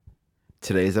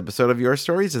Today's episode of Your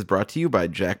Stories is brought to you by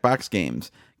Jackbox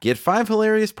Games. Get 5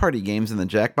 hilarious party games in the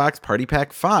Jackbox Party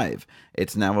Pack 5.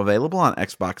 It's now available on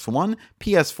Xbox One,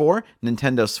 PS4,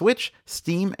 Nintendo Switch,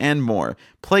 Steam, and more.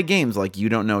 Play games like You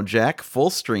Don't Know Jack, Full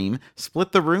Stream,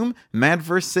 Split the Room,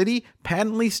 Madverse City,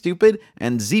 Patently Stupid,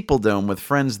 and Zeepeldome with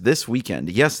friends this weekend.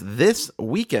 Yes, this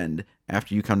weekend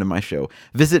after you come to my show.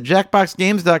 Visit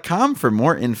jackboxgames.com for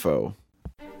more info.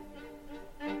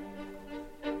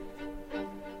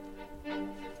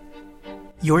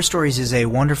 Your Stories is a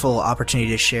wonderful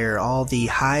opportunity to share all the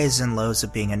highs and lows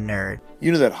of being a nerd.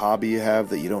 You know that hobby you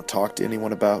have that you don't talk to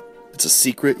anyone about? It's a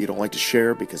secret you don't like to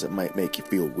share because it might make you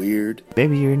feel weird.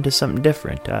 Maybe you're into something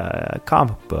different.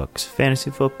 Comic books,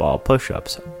 fantasy football,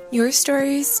 push-ups. Your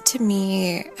Stories, to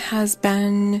me, has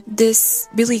been this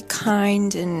really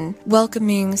kind and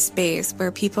welcoming space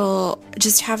where people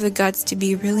just have the guts to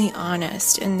be really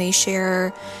honest and they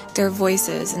share their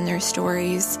voices and their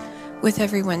stories with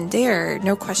everyone there,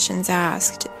 no questions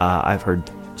asked. I've heard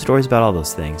stories about all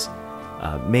those things.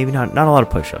 Maybe not a lot of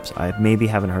push-ups. I maybe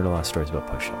haven't heard a lot of stories about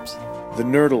push-ups. The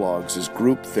Nerdalogs is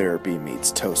group therapy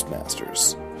meets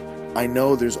Toastmasters. I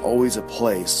know there's always a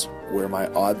place where my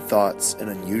odd thoughts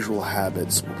and unusual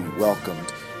habits will be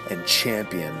welcomed and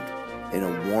championed in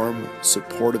a warm,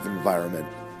 supportive environment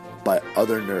by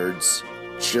other nerds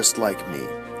just like me.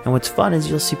 And what's fun is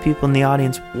you'll see people in the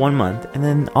audience 1 month, and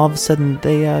then all of a sudden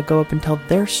they go up and tell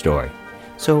their story.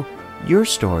 So your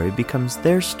story becomes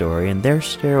their story, and their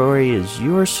story is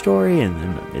your story, and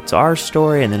then it's our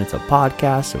story, and then it's a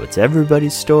podcast, so it's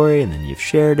everybody's story, and then you've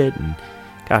shared it, and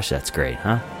gosh, that's great,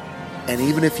 huh? And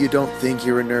even if you don't think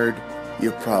you're a nerd, you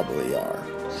probably are.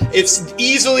 It's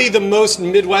easily the most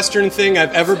Midwestern thing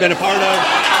I've ever been a part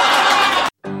of.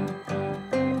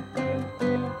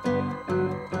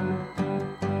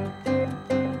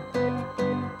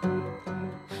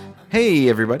 Hey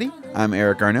everybody, I'm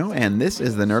Eric Garneau, and this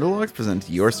is the Nerdalogs Presents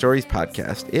Your Stories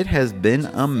podcast. It has been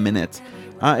a minute.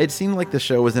 It seemed like the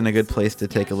show was in a good place to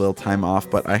take a little time off,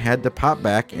 but I had to pop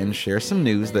back and share some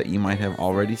news that you might have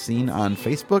already seen on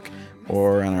Facebook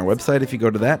or on our website if you go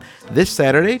to that. This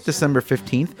Saturday, December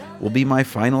 15th, will be my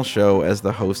final show as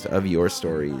the host of Your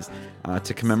Stories.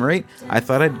 To commemorate, I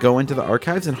thought I'd go into the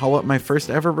archives and haul up my first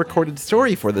ever recorded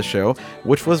story for the show,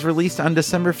 which was released on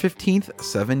December 15th,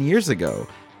 7 years ago.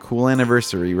 Cool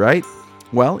anniversary, right?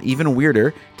 Well, even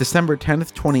weirder, December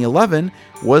 10th, 2011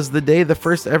 was the day the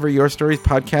first ever Your Stories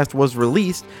podcast was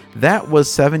released. That was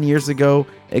 7 years ago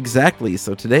exactly,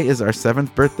 so today is our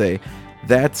 7th birthday.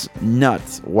 That's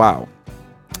nuts. Wow.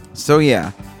 So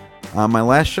yeah, my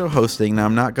last show hosting. Now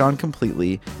I'm not gone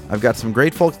completely. I've got some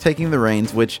great folks taking the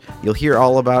reins, which you'll hear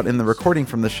all about in the recording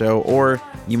from the show, or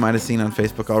you might have seen on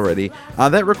Facebook already.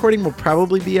 That recording will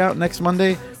probably be out next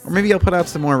Monday, or maybe I'll put out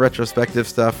some more retrospective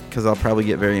stuff, because I'll probably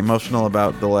get very emotional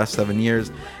about the last 7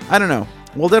 years. I don't know.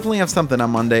 We'll definitely have something on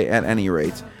Monday at any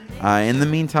rate. In the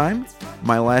meantime,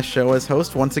 my last show as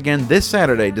host, once again, this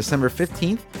Saturday, December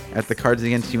 15th, at the Cards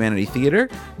Against Humanity Theater,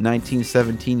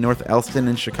 1917 North Elston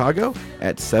in Chicago,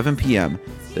 at 7 p.m.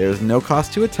 There's no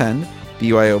cost to attend,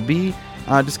 BYOB.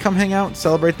 Just come hang out,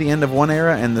 celebrate the end of one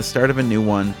era and the start of a new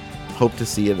one. Hope to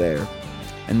see you there.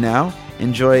 And now,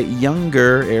 enjoy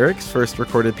younger Eric's first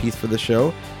recorded piece for the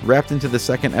show, wrapped into the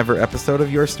second ever episode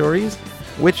of Your Stories,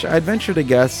 which I'd venture to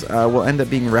guess will end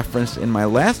up being referenced in my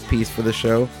last piece for the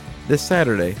show this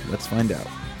Saturday. Let's find out.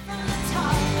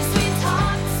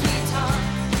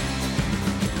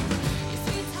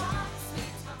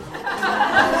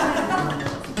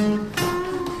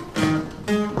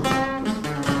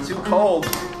 Too cold.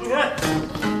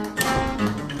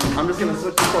 I'm just gonna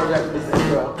switch the chords after this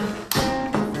intro.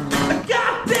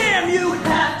 God damn you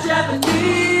half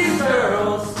Japanese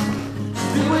girls,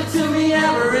 do it to me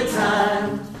every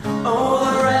time.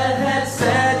 Oh, the redhead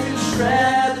said you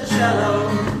shred the jello,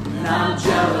 and I'm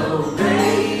jello,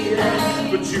 baby.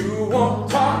 But you won't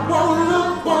talk, won't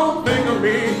look, won't think of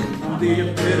me. The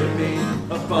epitome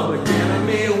of public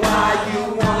enemy. Why you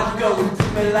wanna go and do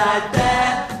me like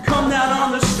that? Come down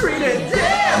on the street and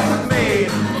dance with me.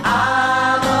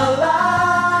 I'm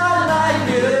alive like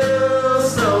you,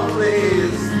 so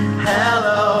please,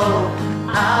 hello,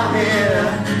 I'm here,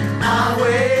 I'm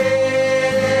waiting.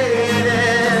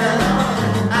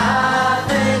 I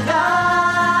think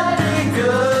I'd be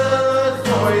good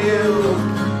for you,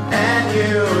 and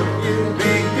you'd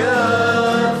be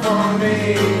good for me.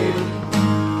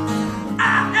 I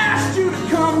asked you to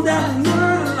come down to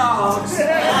Nerdalogs.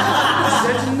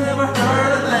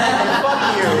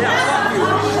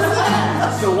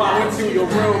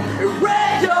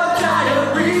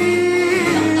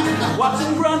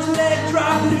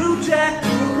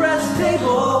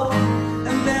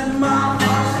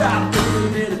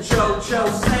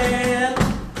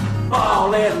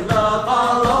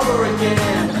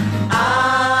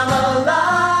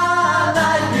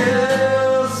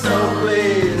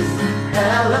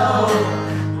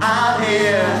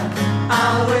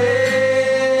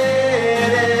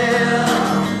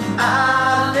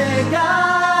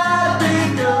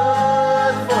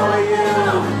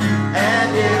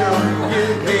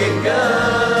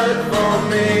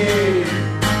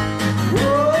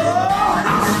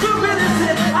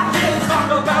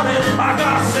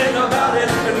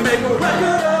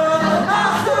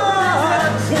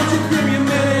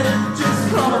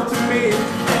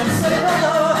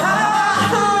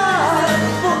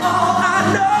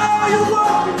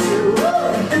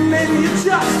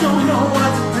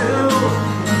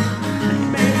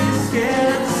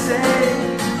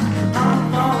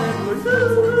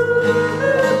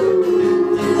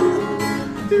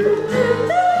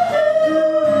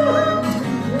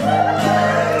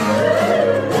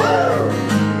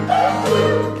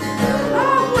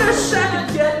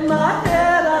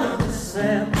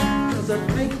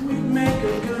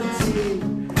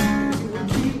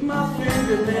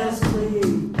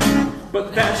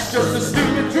 But that's just a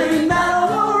stupid dream that I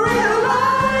won't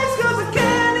realize, 'cause I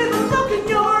can't even look in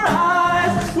your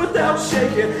eyes without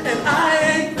shaking, and I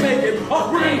ain't faking.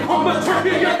 I'll bring home the turkey,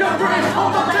 you can bring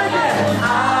home the bacon.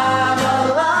 I'm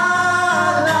a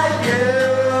lot like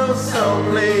you, so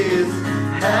please,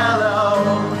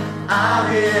 hello, I'm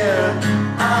here,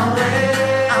 I'm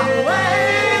waiting.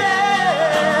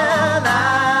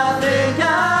 I think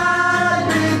I'd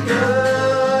be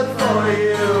good for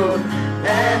you,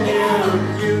 and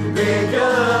you'd be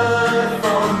good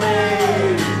for me.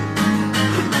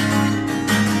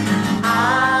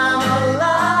 I'm a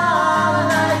lot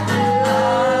like you,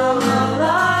 I'm a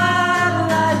lot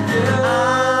like you,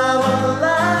 I'm a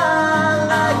lot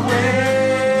like waiting.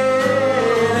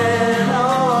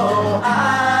 Oh, I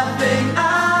think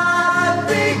I'd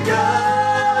be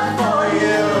good for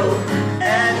you,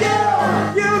 and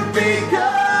you'd be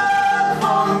good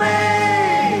for me.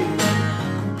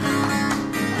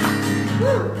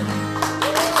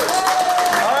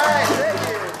 Alright, thank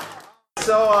you.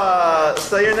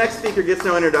 So your next speaker gets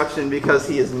no introduction because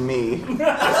he is me.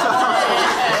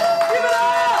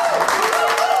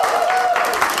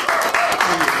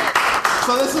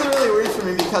 So this is really weird for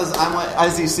me because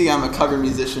as you see, I'm a cover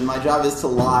musician. My job is to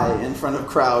lie in front of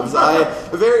crowds. I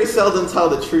very seldom tell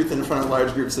the truth in front of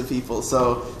large groups of people,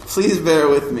 so please bear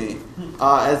with me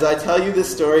as I tell you this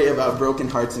story about broken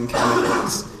hearts and comic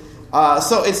books.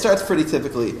 So it starts pretty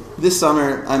typically. This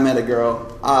summer, I met a girl.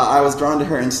 I was drawn to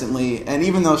her instantly, and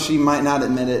even though she might not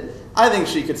admit it, I think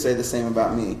she could say the same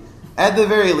about me. At the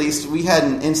very least, we had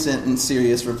an instant and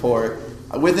serious rapport.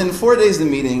 Within 4 days of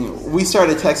meeting, we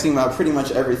started texting about pretty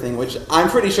much everything, which I'm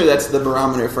pretty sure that's the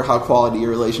barometer for how quality your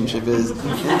relationship is. In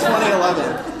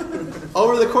 2011,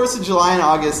 over the course of July and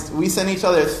August, we sent each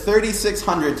other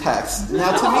 3,600 texts.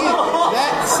 Now, to me,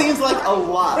 that seems like a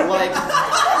lot. Like,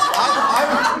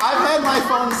 I've had my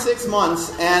phone 6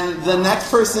 months, and the next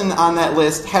person on that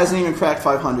list hasn't even cracked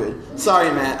 500. Sorry,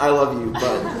 Matt, I love you,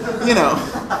 but, you know.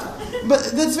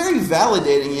 But that's very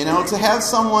validating, you know, to have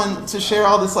someone to share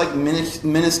all this, like,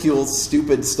 minuscule,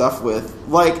 stupid stuff with.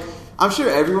 Like, I'm sure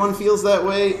everyone feels that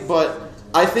way, but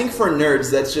I think for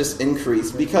nerds that's just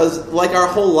increased. Because, like, our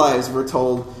whole lives we're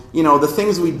told, you know, the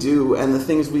things we do and the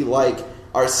things we like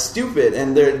are stupid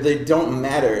and they don't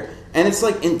matter. And it's,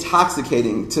 like,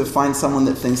 intoxicating to find someone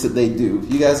that thinks that they do.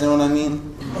 You guys know what I mean?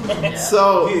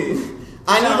 So,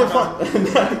 I need to point...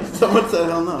 Someone said,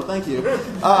 hell no, thank you.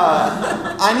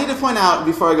 I need to point out,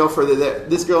 before I go further, that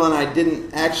this girl and I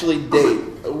didn't actually date.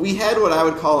 We had what I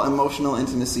would call emotional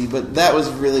intimacy, but that was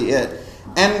really it.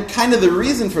 And kind of the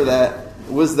reason for that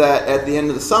was that at the end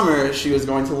of the summer, she was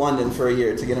going to London for a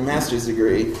year to get a master's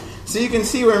degree. So you can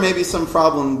see where maybe some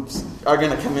problems are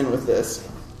going to come in with this.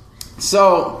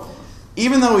 So,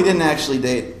 even though we didn't actually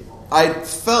date, it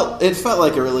felt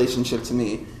like a relationship to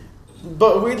me.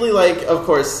 But weirdly, like, of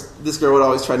course, this girl would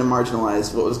always try to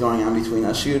marginalize what was going on between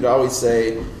us. She would always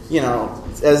say, you know,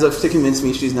 as if to convince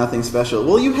me she's nothing special.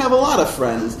 Well, you have a lot of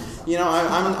friends. You know,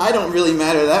 I don't really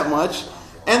matter that much.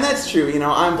 And that's true, you know,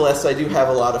 I'm blessed, I do have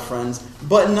a lot of friends.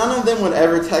 But none of them would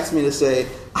ever text me to say,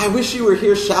 I wish you were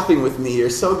here shopping with me, you're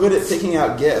so good at picking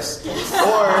out gifts.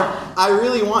 Or, I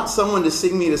really want someone to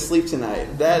sing me to sleep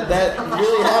tonight. That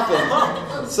really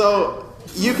happened. So,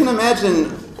 you can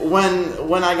imagine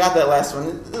when I got that last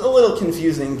one, a little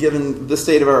confusing given the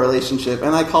state of our relationship,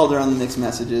 and I called her on the mixed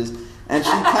messages, and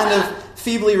she kind of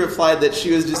feebly replied that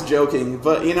she was just joking,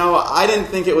 but, you know, I didn't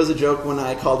think it was a joke when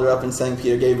I called her up and sang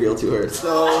Peter Gabriel to her,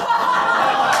 so...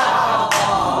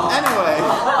 Anyway,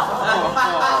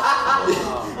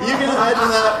 you can imagine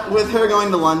that with her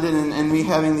going to London and me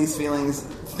having these feelings,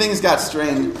 things got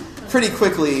strained pretty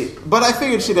quickly, but I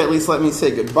figured she'd at least let me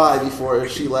say goodbye before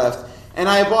she left. And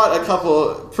I bought a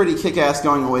couple pretty kick-ass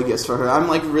going-away gifts for her. I'm,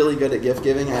 like, really good at gift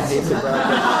giving. I hate to brag,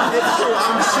 but it's true.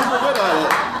 I'm super good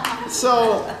at it.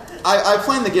 So I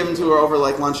planned to give them to her over,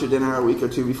 like, lunch or dinner a week or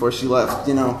two before she left,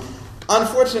 you know.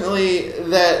 Unfortunately,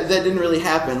 that didn't really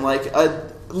happen. Like,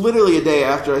 literally a day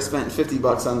after I spent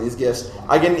 $50 on these gifts,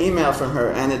 I get an email from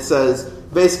her, and it says,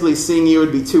 basically, seeing you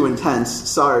would be too intense.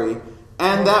 Sorry.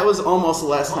 And that was almost the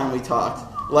last time we talked.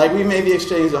 Like, we maybe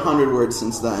exchanged 100 words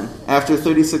since then, after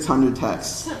 3,600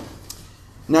 texts.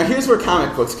 Now, here's where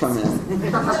comic books come in.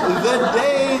 The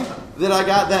day that I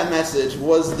got that message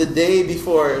was the day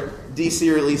before DC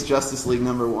released Justice League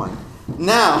 #1.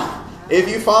 Now, if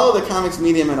you follow the comics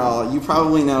medium at all, you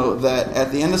probably know that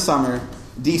at the end of summer,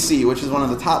 DC, which is one of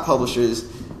the top publishers,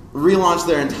 relaunched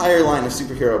their entire line of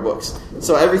superhero books.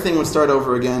 So everything would start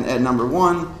over again at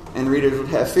 #1, and readers would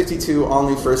have 52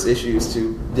 all-new first issues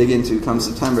to dig into come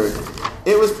September.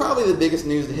 It was probably the biggest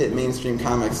news to hit mainstream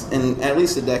comics in at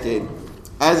least a decade.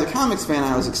 As a comics fan,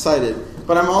 I was excited,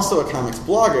 but I'm also a comics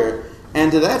blogger,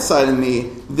 and to that side of me,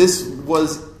 this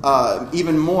was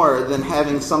even more than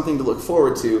having something to look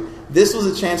forward to. This was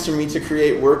a chance for me to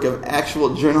create work of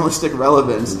actual journalistic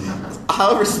relevance,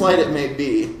 however slight it may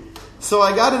be. So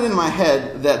I got it in my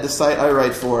head that the site I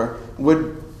write for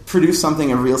would produce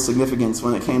something of real significance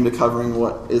when it came to covering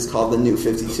what is called the New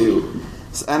 52.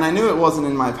 And I knew it wasn't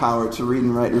in my power to read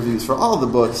and write reviews for all the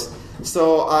books,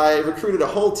 so I recruited a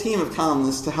whole team of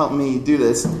columnists to help me do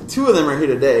this. 2 of them are here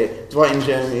today, Dwight and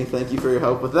Jeremy. Thank you for your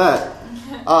help with that.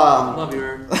 Love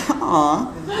you.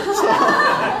 Aww. So,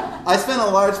 I spent a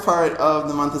large part of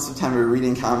the month of September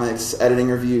reading comics, editing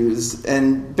reviews,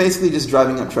 and basically just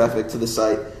driving up traffic to the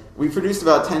site. We produced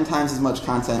about 10 times as much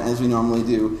content as we normally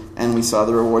do, and we saw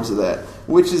the rewards of that,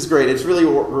 which is great. It's really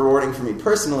rewarding for me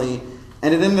personally,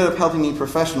 and it ended up helping me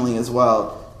professionally as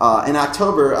well. In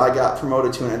October, I got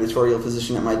promoted to an editorial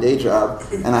position at my day job,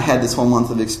 and I had this whole month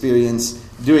of experience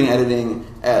doing editing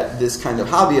at this kind of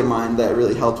hobby of mine that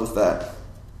really helped with that.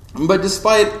 But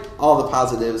despite all the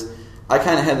positives, I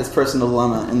kind of had this personal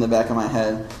dilemma in the back of my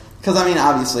head. Because, I mean,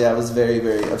 obviously I was very,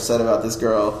 very upset about this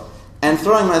girl. And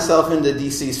throwing myself into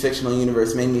DC's fictional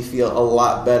universe made me feel a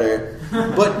lot better.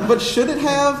 But should it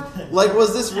have? Like,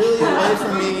 was this really a way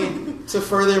for me to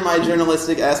further my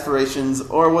journalistic aspirations?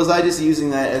 Or was I just using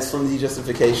that as flimsy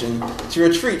justification to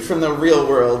retreat from the real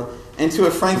world into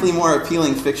a frankly more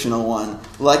appealing fictional one,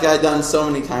 like I'd done so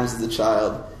many times as a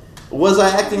child? Was I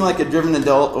acting like a driven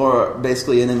adult or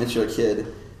basically an immature kid?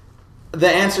 The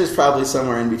answer is probably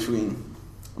somewhere in between.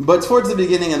 But towards the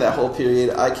beginning of that whole period,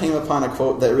 I came upon a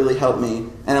quote that really helped me,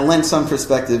 and it lent some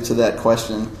perspective to that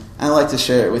question, and I'd like to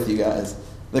share it with you guys.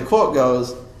 The quote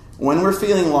goes, "When we're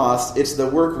feeling lost, it's the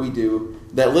work we do,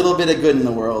 that little bit of good in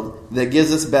the world, that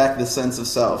gives us back the sense of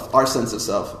self, our sense of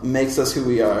self, makes us who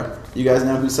we are." You guys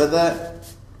know who said that?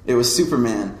 It was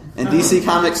Superman, in DC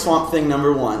Comics Swamp Thing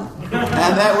 #1.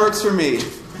 And that works for me.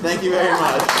 Thank you very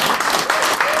much.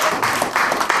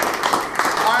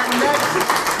 Our next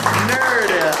nerd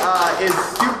is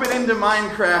stupid into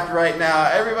Minecraft right now.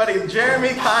 Everybody, Jeremy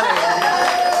Kanne.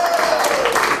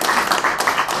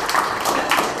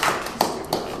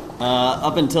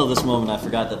 Up until this moment, I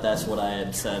forgot that that's what I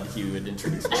had said he would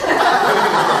introduce me. We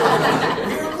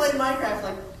were playing Minecraft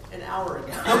like an hour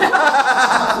ago.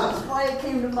 That's why it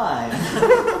came to mind.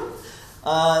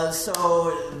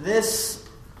 So this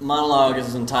monologue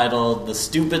is entitled "The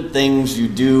Stupid Things You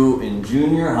Do in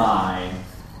Junior High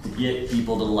to Get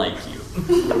People to Like You."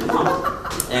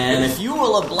 And if you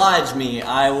will oblige me,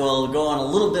 I will go on a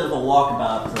little bit of a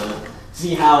walkabout to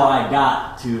see how I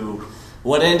got to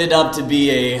what ended up to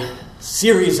be a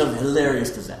series of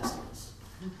hilarious disasters.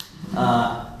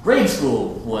 Grade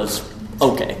school was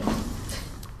okay.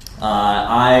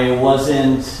 I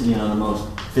wasn't, the most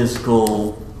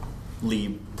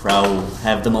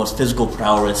have the most physical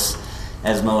prowess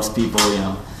as most people,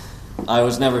 I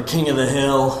was never king of the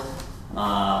hill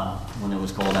when it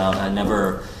was cold out. I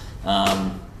never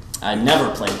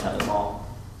played tetherball.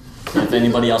 If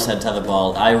anybody else had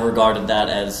tetherball, I regarded that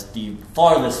as the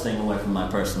farthest thing away from my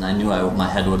person. I knew my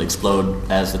head would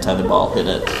explode as the tetherball hit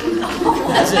it,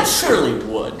 as it surely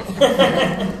would.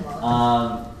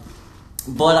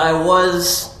 But I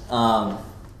was,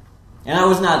 and I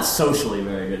was not socially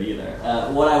very good either.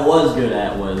 What I was good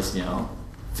at was,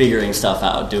 figuring stuff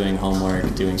out, doing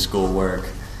homework, doing schoolwork,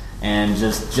 and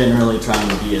just generally trying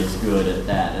to be as good at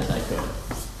that as I could.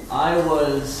 I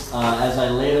was, as I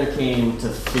later came to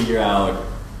figure out,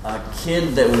 a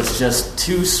kid that was just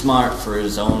too smart for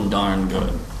his own darn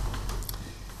good.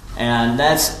 And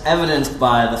that's evidenced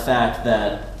by the fact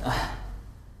that,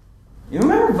 you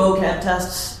remember vocab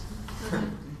tests?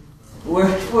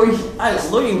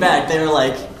 Looking back, they were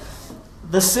like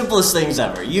the simplest things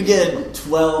ever. You get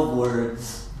 12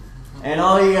 words, and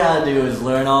all you gotta do is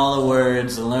learn all the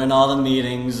words and learn all the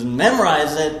meanings and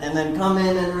memorize it, and then come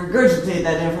in and regurgitate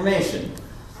that information.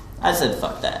 I said,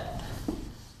 fuck that.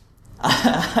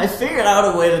 I figured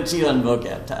out a way to cheat on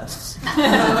vocab tests.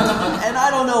 And I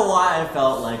don't know why I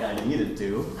felt like I needed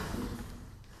to,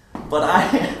 but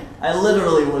I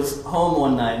literally was home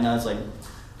one night and I was like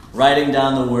writing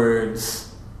down the words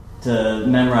to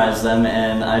memorize them,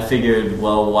 and I figured,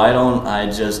 well, why don't I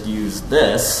just use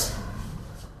this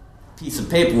piece of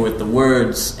paper with the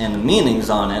words and the meanings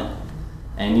on it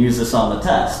and use this on the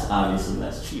test? Obviously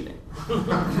that's cheating.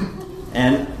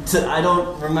 And I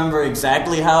don't remember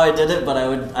exactly how I did it, but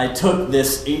I took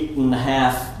this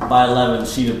 8.5 by 11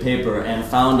 sheet of paper and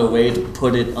found a way to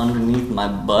put it underneath my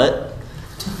butt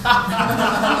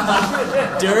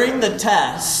during the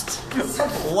test,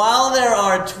 while there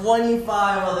are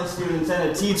 25 other students and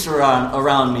a teacher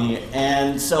around me,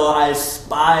 and so I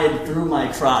spied through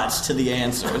my crotch to the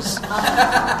answers.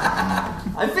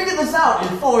 I figured this out in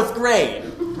 4th grade,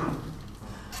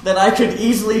 that I could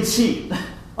easily cheat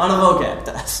on a vocab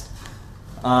test.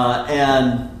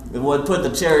 And what put the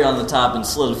cherry on the top and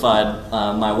solidified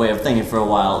my way of thinking for a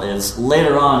while is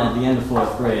later on at the end of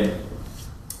 4th grade,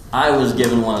 I was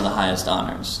given one of the highest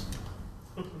honors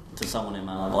to someone in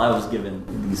my level. I was given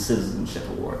the Citizenship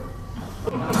Award.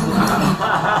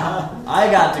 I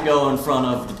got to go in front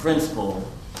of the principal,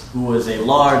 who was a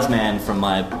large man from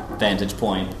my vantage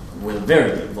point, with a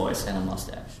very deep voice and a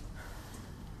mustache.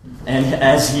 And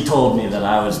as he told me that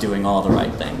I was doing all the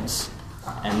right things,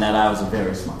 and that I was a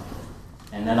very smart kid,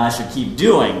 and that I should keep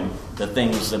doing the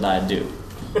things that I do.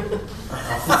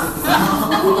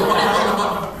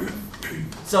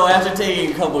 So after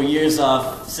taking a couple years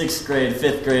off, 6th grade,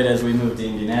 5th grade, as we moved to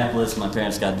Indianapolis, my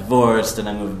parents got divorced, and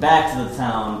I moved back to the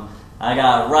town. I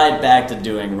got right back to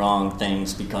doing wrong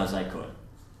things because I could.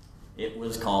 It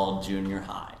was called junior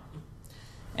high.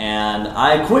 And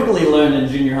I quickly learned in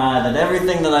junior high that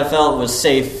everything that I felt was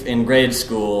safe in grade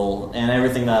school, and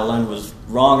everything that I learned was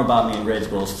wrong about me in grade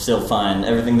school is still fine.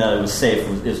 Everything that was safe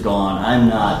is gone. I'm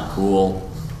not cool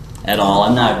at all.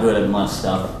 I'm not good at much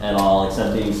stuff at all,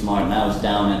 except being smart, and I was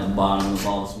down at the bottom of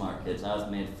all the smart kids. I was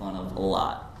made fun of a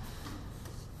lot.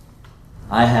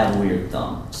 I have weird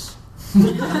thumbs.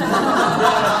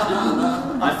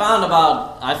 I found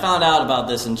out about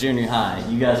this in junior high.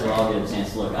 You guys will all get a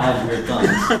chance to look. I have weird thumbs.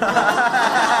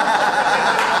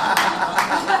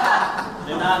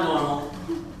 They're not normal.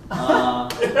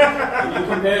 If you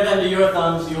compare them to your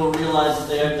thumbs, you will realize that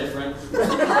they are different.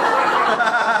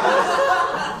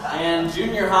 And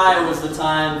junior high was the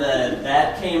time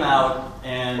that came out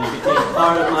and became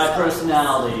part of my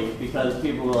personality, because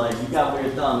people were like, you got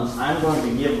weird thumbs, I'm going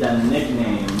to give them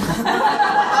nicknames in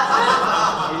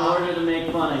order to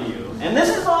make fun of you. And this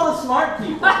is all the smart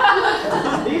people.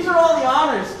 These are all the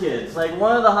honors kids. Like,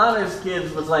 one of the honors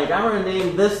kids was like, I'm going to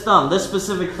name this thumb, this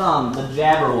specific thumb, the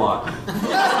Jabberwock.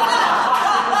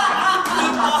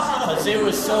 Because it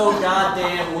was so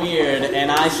goddamn weird,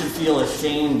 and I should feel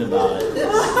ashamed about it.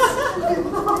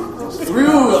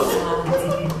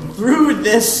 Through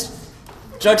this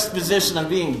juxtaposition of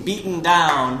being beaten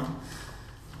down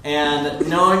and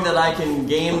knowing that I can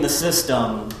game the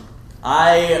system,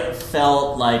 I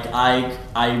felt like I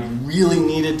really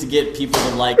needed to get people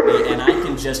to like me, and I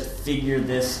can just figure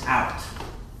this out.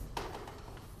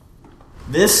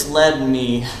 This led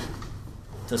me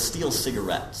to steal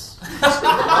cigarettes.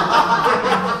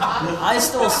 I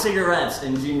stole cigarettes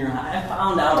in junior high. I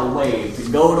found out a way to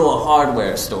go to a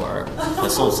hardware store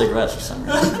that sold cigarettes for some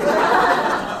reason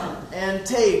and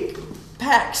take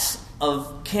packs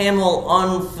of Camel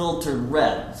unfiltered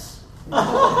Reds,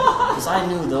 because I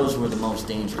knew those were the most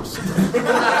dangerous cigarettes.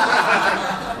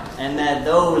 And that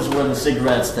those were the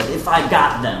cigarettes that if I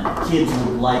got them, kids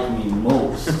would like me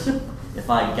most if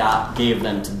I gave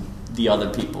them to the other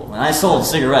people. And I sold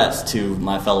cigarettes to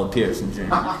my fellow peers in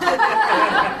junior high.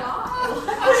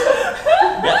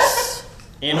 Yes.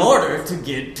 In order to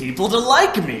get people to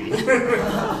like me.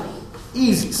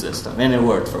 Easy system, and it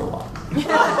worked for a while.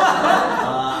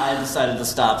 I decided to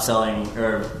stop stealing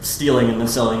and then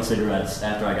selling cigarettes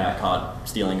after I got caught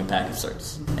stealing a pack of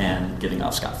certs and getting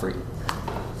off scot-free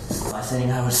by saying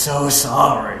I was so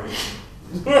sorry.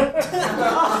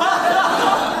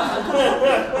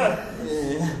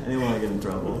 I didn't want to get in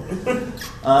trouble.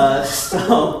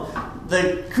 So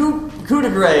the coup de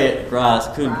grace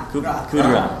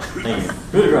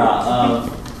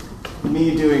of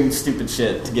me doing stupid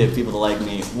shit to get people to like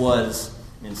me was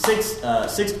in sixth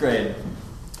grade.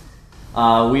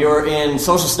 We were in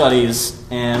social studies,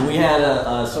 and we had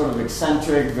a sort of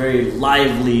eccentric, very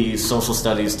lively social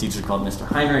studies teacher called Mr.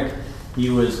 Heinrich. He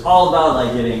was all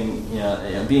about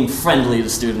being friendly to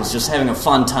students, just having a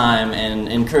fun time and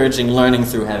encouraging learning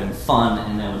through having fun,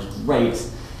 and that was great.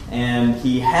 And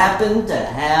he happened to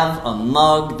have a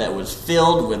mug that was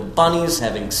filled with bunnies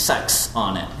having sex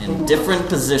on it in different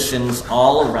positions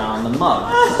all around the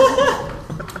mug.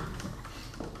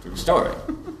 True story.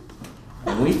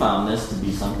 And we found this to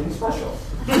be something special,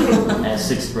 as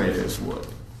sixth graders would.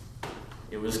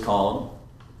 It was called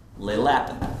Le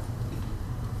Lapin.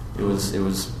 It was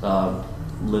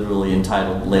literally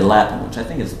entitled Le Lapin, which I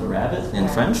think is the rabbit in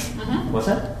French. Mm-hmm. What's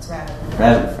that? It's rabbit.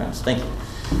 Rabbit in French. Thank you.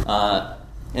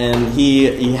 And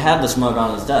he had this mug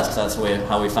on his desk. That's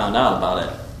how we found out about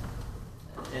it.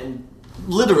 And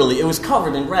literally, it was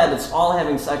covered in rabbits all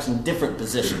having sex in different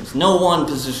positions. No one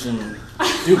position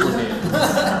duplicated.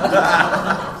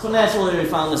 So naturally, we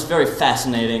found this very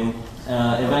fascinating.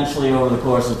 Eventually, over the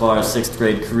course of our 6th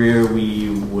grade career, we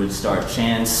would start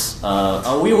chants.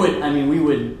 We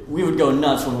would go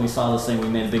nuts when we saw this thing. We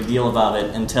made a big deal about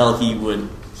it until he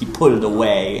put it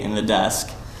away in the desk,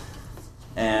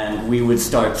 and we would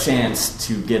start chants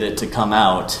to get it to come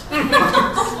out.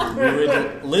 We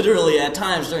would literally, at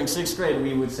times during 6th grade,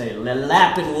 we would say, "Le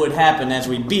Lapin would happen," as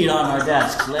we beat on our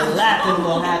desks. "Le Lapin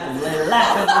will happen. Le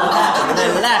Lapin will happen.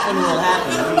 Le Lapin will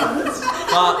happen." We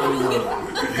thought we were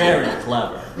very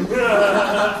clever.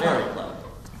 Very clever.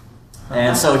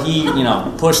 And so he,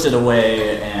 pushed it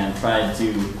away and tried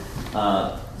to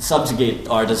subjugate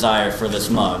our desire for this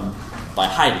mug by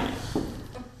hiding it.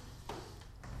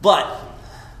 But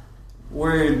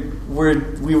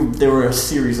there were a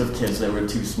series of kids that were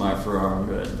too smart for our own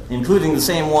good, including the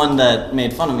same one that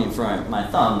made fun of me for my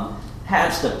thumb,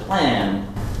 hatched a plan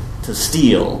to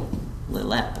steal Le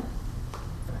Lapin.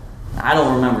 I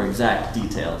don't remember exact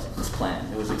details of this plan.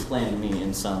 It was explained to me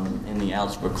in the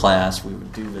algebra class. We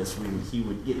would do this. He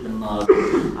would get the mug.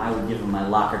 I would give him my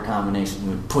locker combination. He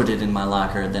would put it in my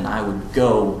locker. Then I would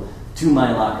go to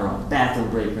my locker on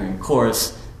bathroom break during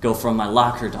chorus, go from my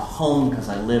locker to home because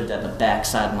I lived at the back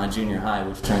side of my junior high,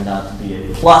 which turned out to be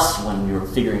a plus when we were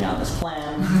figuring out this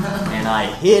plan. And I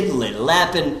hid Le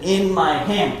Lapin in my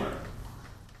hamper.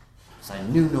 I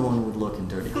knew no one would look in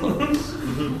dirty clothes.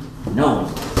 No one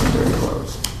would look in dirty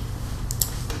clothes.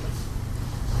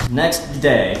 Next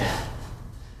day,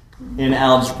 in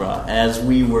algebra, as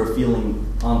we were feeling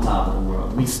on top of the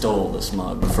world, we stole this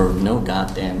mug for no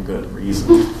goddamn good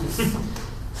reason.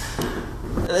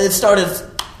 It started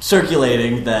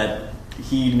circulating that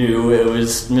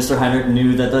Mr. Heinrich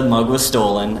knew that the mug was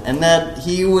stolen, and that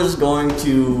he was going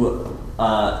to,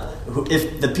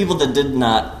 if the people that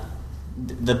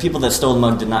stole the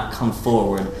mug did not come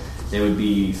forward, they would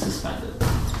be suspended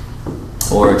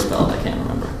or expelled. I can't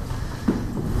remember.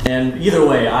 And either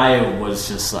way,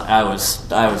 this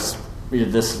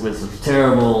was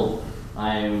terrible.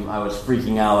 I was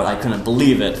freaking out. I couldn't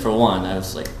believe it. For one, I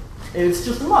was like, "It's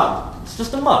just a mug. It's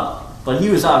just a mug." But he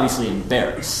was obviously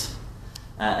embarrassed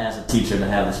as a teacher to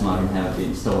have this mug and have it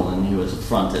being stolen. He was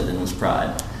affronted in his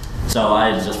pride. So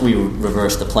we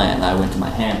reversed the plan. I went to my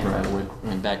hamper, I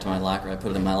went back to my locker, I put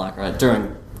it in my locker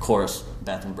during chorus,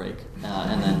 bathroom break,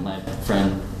 and then my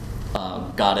friend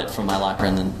got it from my locker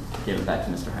and then gave it back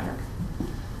to Mr. Heinrich.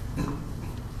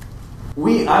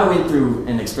 I went through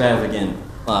an extravagant,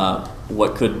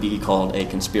 what could be called a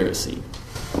conspiracy.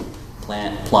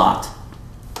 Plot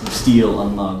to steal a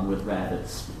mug with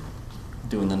rabbits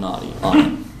doing the naughty on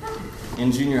it.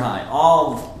 In junior high,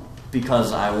 all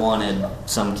because I wanted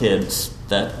some kids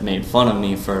that made fun of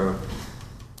me for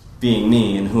being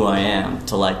me and who I am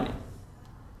to like me.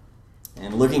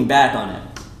 And looking back on it,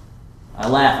 I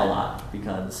laugh a lot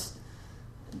because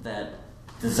that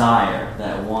desire,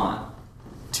 that want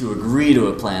to agree to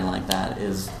a plan like that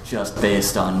is just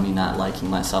based on me not liking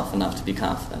myself enough to be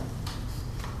confident.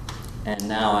 And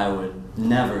now I would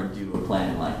never do a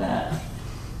plan like that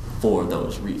for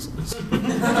those reasons.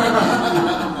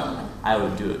 I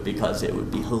would do it because it would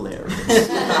be hilarious.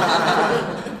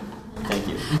 Thank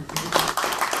you.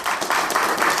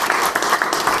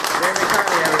 Jeremy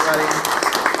Kanne, everybody.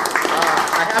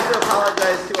 I have to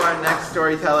apologize to our next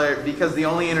storyteller because the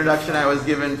only introduction I was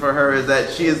given for her is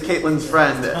that she is Caitlin's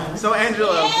friend. So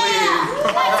Angela, please.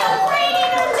 That's a great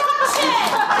introduction!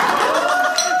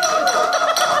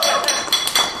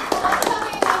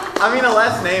 I mean, a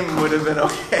last name would have been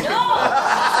okay. No!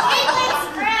 Caitlin's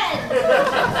friend!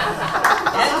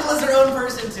 Angela's her own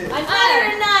person, too. I'm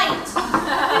her knight!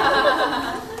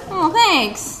 Oh,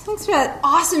 thanks. Thanks for that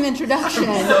awesome introduction.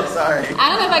 I'm so sorry. I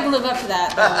don't know if I can live up to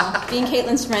that, though. Being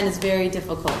Caitlin's friend is very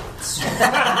difficult.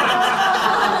 I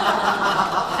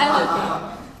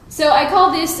love it. So I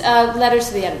call this Letters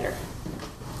to the Editor.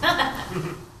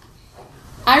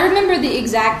 I remember the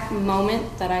exact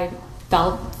moment that I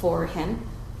felt for him.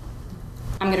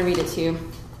 I'm going to read it to you.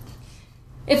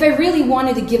 If I really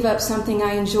wanted to give up something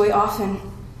I enjoy often,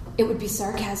 it would be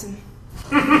sarcasm.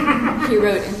 He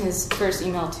wrote in his first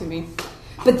email to me.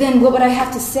 But then what would I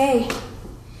have to say?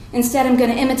 Instead, I'm going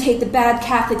to imitate the bad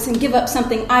Catholics and give up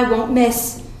something I won't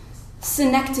miss.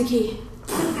 Synecdoche.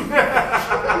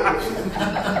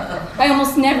 I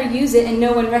almost never use it and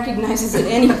no one recognizes it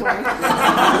anyway.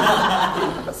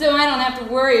 So I don't have to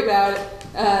worry about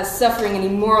suffering any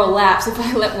moral lapse if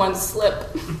I let one slip.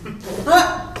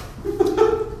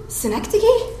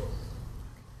 Synecdoche?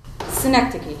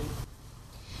 Synecdoche.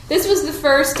 This was the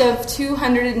first of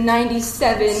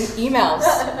 297 emails.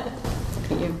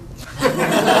 Look at you.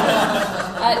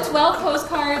 12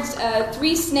 postcards,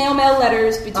 3 snail mail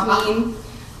letters between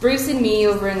Bruce and me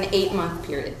over an 8-month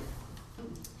period.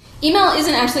 Email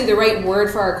isn't actually the right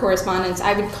word for our correspondence.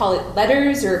 I would call it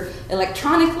letters or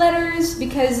electronic letters,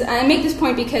 because I make this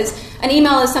point because an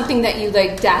email is something that you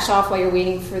dash off while you're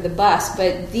waiting for the bus,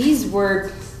 but these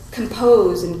were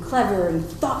composed and clever and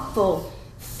thoughtful,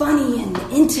 funny and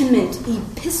intimate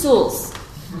epistles.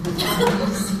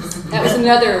 That was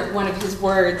another one of his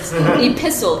words.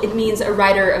 Epistle, it means a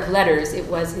writer of letters. It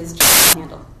was his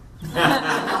handle.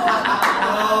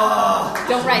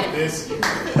 Don't write it.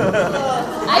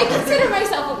 I consider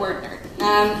myself a word nerd.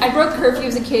 I broke curfew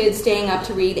as a kid, staying up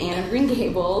to read Anne of Green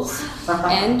Gables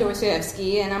and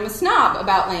Dostoevsky, and I'm a snob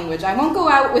about language. I won't go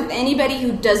out with anybody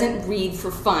who doesn't read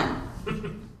for fun.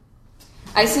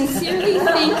 I sincerely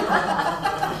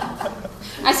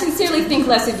think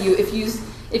less of you if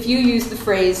you use the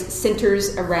phrase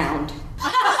 "centers around."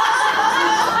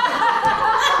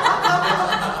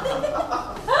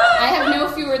 I have no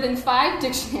fewer than 5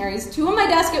 dictionaries, 2 on my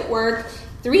desk at work,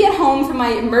 3 at home for my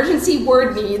emergency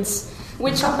word needs,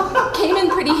 which came in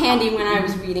pretty handy when I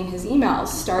was reading his emails,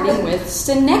 starting with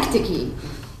synecdoche.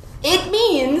 It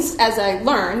means, as I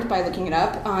learned by looking it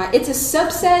up, it's a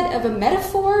subset of a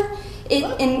metaphor,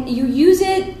 and you use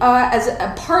it as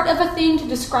a part of a thing to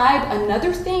describe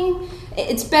another thing.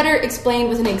 It's better explained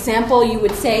with an example. You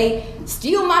would say,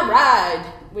 steal my ride,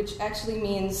 which actually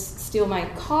means steal my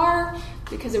car,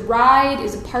 because a ride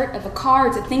is a part of a car.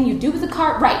 It's a thing you do with a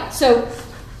car. Right. So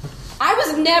I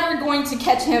was never going to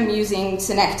catch him using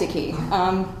synecdoche.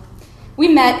 We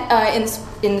met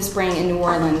in the spring in New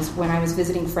Orleans when I was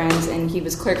visiting friends, and he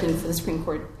was clerking for the Supreme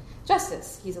Court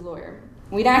Justice. He's a lawyer.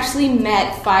 We'd actually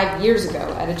met 5 years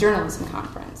ago at a journalism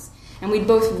conference. And we'd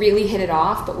both really hit it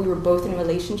off, but we were both in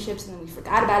relationships, and then we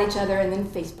forgot about each other, and then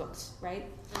Facebooked, right?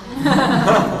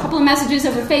 A couple of messages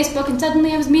over Facebook, and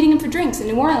suddenly I was meeting him for drinks in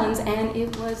New Orleans, and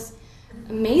it was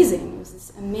amazing. It was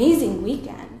this amazing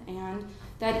weekend, and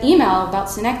that email about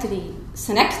synecdoche,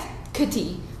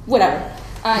 whatever,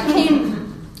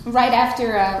 came right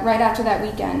after that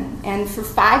weekend. And for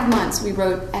 5 months, we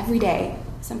wrote every day,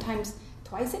 sometimes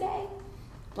twice a day,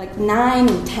 9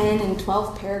 and 10 and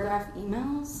 12 paragraph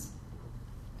emails.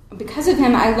 Because of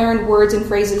him, I learned words and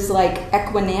phrases like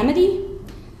equanimity,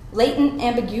 latent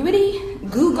ambiguity,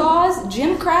 gewgaws,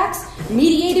 gimcracks,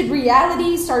 mediated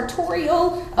reality,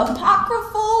 sartorial,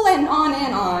 apocryphal, and on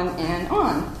and on and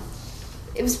on.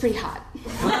 It was pretty hot.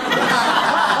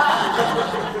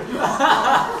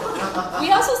 We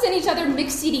also sent each other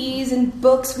mixed CDs and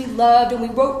books we loved, and we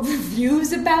wrote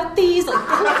reviews about these,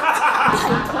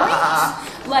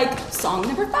 like song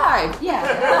number 5. Yeah.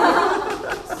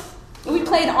 We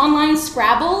played online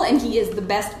Scrabble, and he is the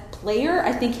best player.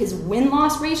 I think his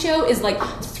win-loss ratio is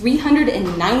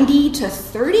 390 to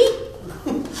 30.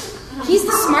 He's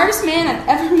the smartest man I've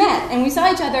ever met, and we saw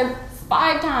each other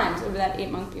 5 times over that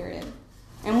 8-month period.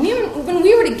 And when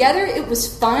we were together, it was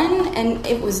fun, and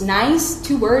it was nice.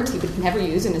 2 words he would never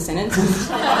use in a sentence.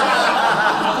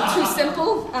 Too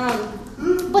simple.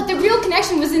 But the real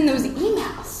connection was in those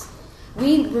emails.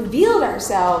 We revealed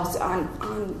ourselves on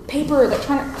paper,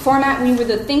 electronic format. We were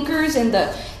the thinkers and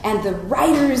the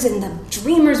writers and the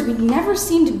dreamers. We never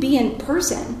seemed to be in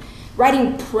person,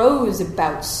 writing prose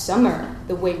about summer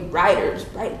the way writers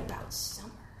write about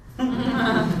summer.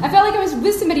 I felt like I was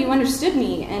with somebody who understood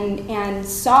me and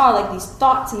saw these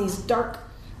thoughts and these dark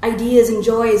ideas and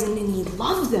joys, and he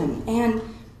loved them. And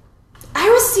I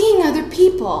was seeing other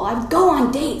people. I would go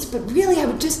on dates, but really I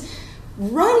would just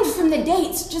run from the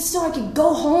dates just so I could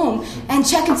go home and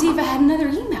check and see if I had another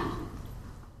email.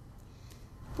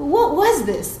 But what was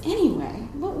this anyway?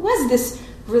 What was this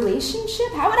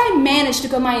relationship? How would I manage to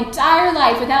go my entire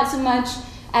life without so much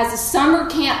as a summer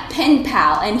camp pen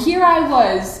pal? And here I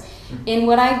was in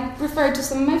what I referred to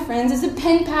some of my friends as a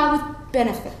pen pal with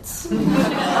benefits.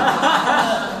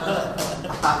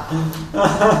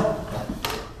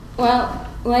 Well,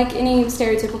 like any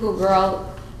stereotypical girl,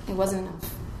 it wasn't enough.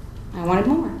 I wanted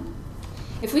more.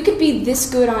 If we could be this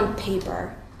good on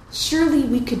paper, surely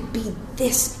we could be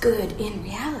this good in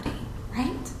reality,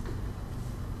 right?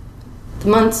 The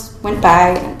months went by,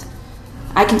 and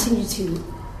I continued to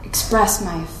express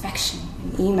my affection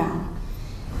in email.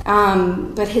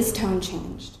 But his tone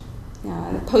changed.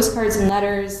 The postcards and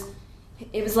letters,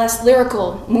 it was less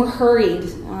lyrical, more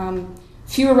hurried,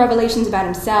 fewer revelations about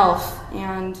himself,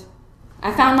 and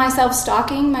I found myself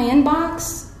stalking my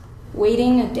inbox,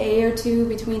 waiting a day or 2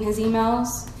 between his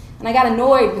emails, and I got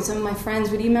annoyed when some of my friends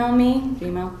would email me,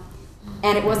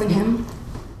 and it wasn't him.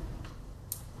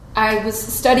 I was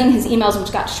studying his emails,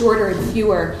 which got shorter and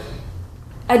fewer.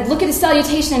 I'd look at his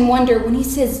salutation and wonder, when he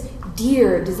says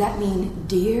dear, does that mean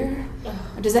dear?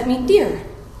 Or does that mean dear?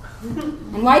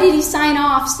 And why did he sign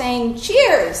off saying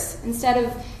cheers instead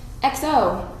of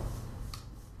XO?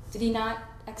 Did he not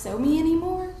XO me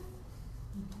anymore?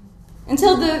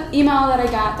 Until the email that I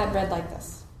got that read like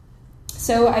this.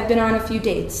 So I've been on a few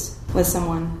dates with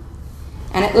someone,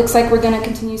 and it looks like we're going to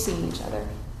continue seeing each other.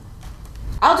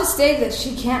 I'll just say that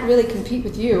she can't really compete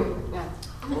with you.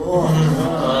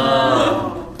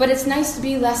 But it's nice to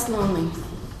be less lonely.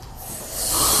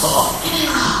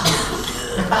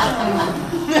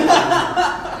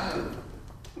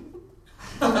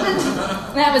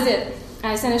 That was it.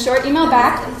 I sent a short email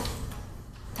back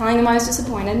telling him I was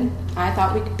disappointed. I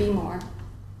thought we could be more.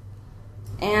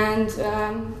 And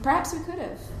perhaps we could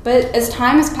have. But as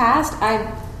time has passed,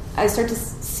 I start to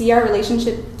see our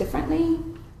relationship differently.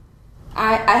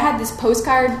 I had this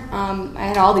postcard. I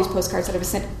had all these postcards that I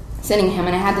was sending him,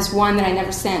 and I had this one that I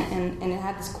never sent, and it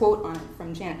had this quote on it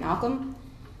from Janet Malcolm.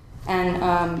 And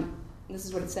this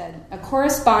is what it said. A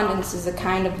correspondence is a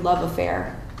kind of love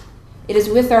affair. It is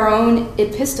with our own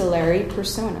epistolary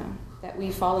persona that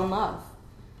we fall in love,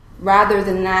 rather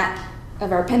than that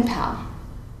of our pen pal.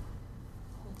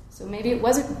 So maybe it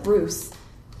wasn't Bruce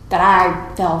that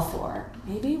I fell for.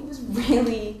 Maybe it was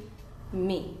really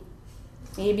me.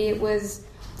 Maybe it was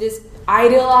this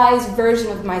idealized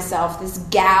version of myself, this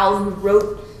gal who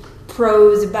wrote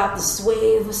prose about the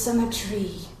sway of a summer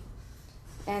tree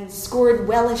and scored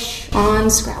wellish on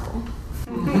Scrabble.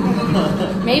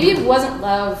 Maybe it wasn't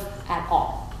love at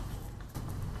all.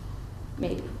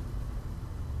 Maybe.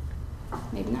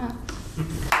 Maybe not.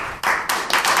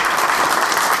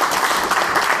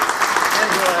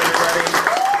 Angela, everybody.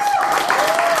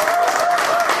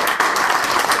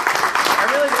 I'm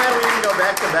really glad we didn't go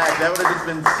back to back. That would have just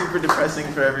been super depressing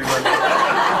for everybody.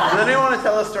 Does anyone want to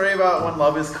tell a story about when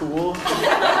love is cool?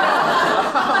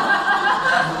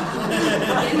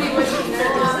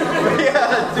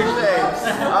 Yeah, touche.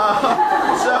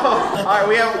 All right,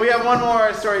 we have one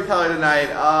more storyteller tonight.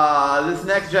 This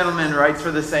next gentleman writes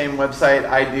for the same website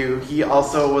I do. He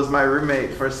also was my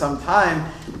roommate for some time,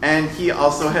 and he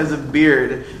also has a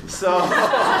beard. So,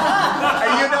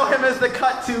 and you know him as the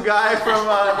Cut To guy from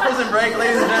Prison Break,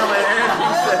 ladies and gentlemen, Aaron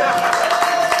Pinkston.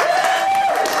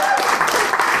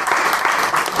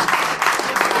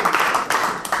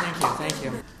 Thank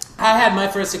you. I had my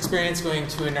first experience going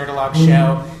to a Nerdalog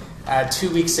show 2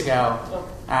 weeks ago,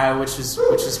 which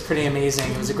was pretty amazing.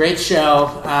 It was a great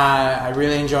show. I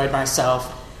really enjoyed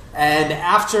myself. And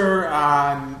after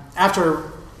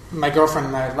my girlfriend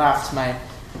and I left,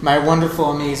 my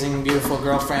wonderful, amazing, beautiful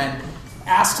girlfriend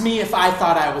asked me if I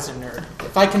thought I was a nerd,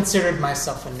 if I considered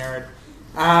myself a nerd.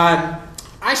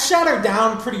 I shut her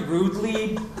down pretty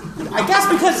rudely. I guess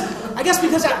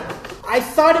because I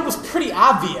thought it was pretty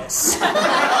obvious.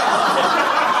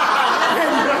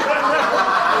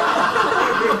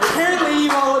 Apparently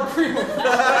you all agree with that.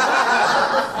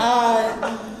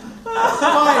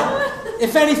 But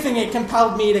if anything, it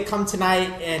compelled me to come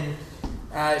tonight and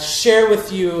share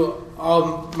with you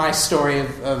all my story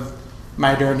of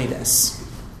my nerdiness.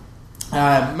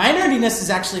 My nerdiness is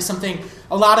actually something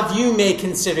a lot of you may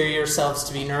consider yourselves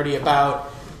to be nerdy about.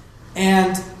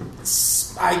 And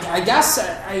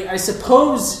I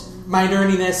suppose my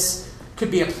nerdiness could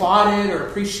be applauded or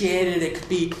appreciated. It could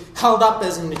be held up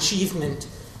as an achievement.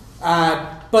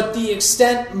 But the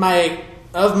extent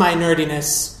of my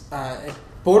nerdiness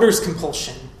borders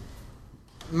compulsion.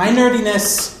 My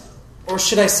nerdiness, or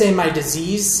should I say my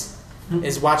disease,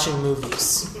 is watching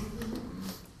movies.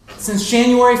 Since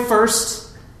January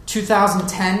 1st,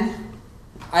 2010,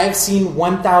 I have seen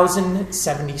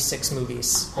 1,076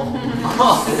 movies.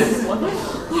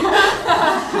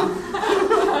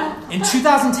 In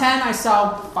 2010, I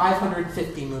saw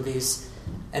 550 movies.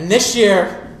 And this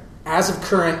year, as of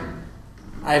current,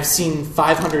 I have seen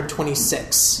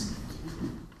 526.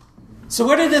 So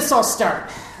where did this all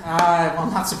start? Well,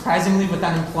 not surprisingly, with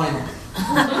unemployment.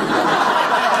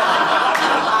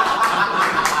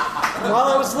 While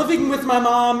I was living with my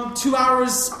mom 2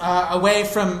 hours away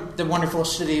from the wonderful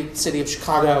city of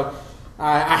Chicago,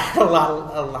 I had a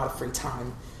lot of free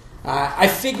time. I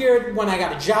figured when I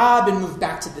got a job and moved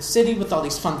back to the city with all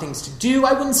these fun things to do,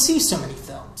 I wouldn't see so many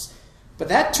films. But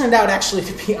that turned out actually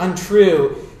to be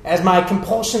untrue, as my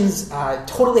compulsions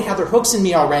totally had their hooks in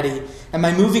me already, and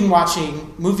my movie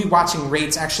watching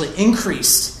rates actually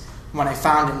increased when I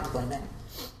found employment.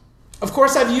 Of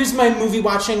course, I've used my movie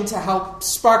watching to help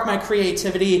spark my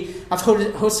creativity. I've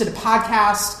hosted a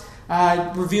podcast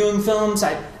reviewing films.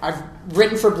 I've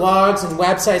written for blogs and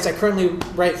websites. I currently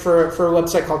write for a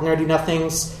website called Nerdy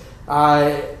Nothings.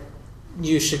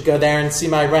 You should go there and see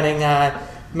my running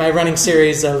my running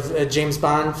series of James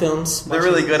Bond films. They're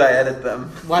really good. I edit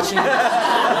them. Watching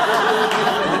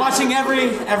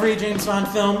every James Bond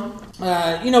film.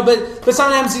 But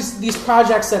sometimes these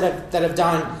projects that I've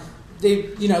done, they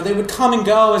would come and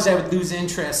go as I would lose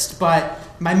interest. But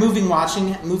my movie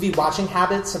watching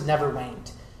habits have never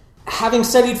waned. Having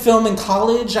studied film in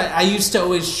college, I used to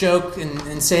always joke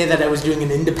and say that I was doing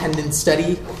an independent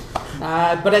study.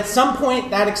 But at some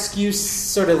point, that excuse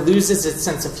sort of loses its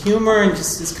sense of humor and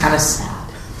just is kind of sad.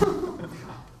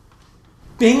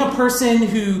 Being a person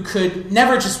who could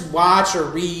never just watch or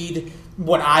read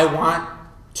what I want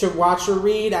to watch or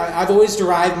read, I've always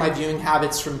derived my viewing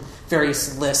habits from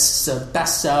various lists of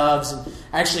best ofs. And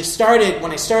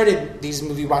when I started these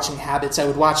movie watching habits, I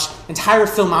would watch entire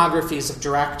filmographies of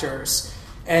directors.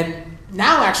 And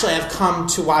now actually I've come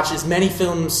to watch as many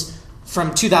films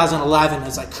from 2011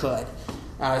 as I could.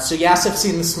 So yes, I've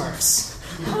seen The Smurfs.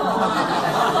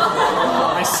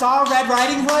 I saw Red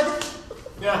Riding Hood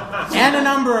and a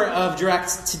number of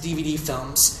direct-to-DVD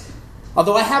films.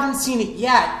 Although I haven't seen it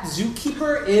yet,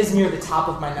 Zookeeper is near the top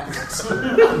of my Netflix.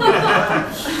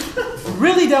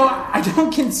 Really, though, I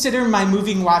don't consider my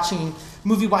movie watching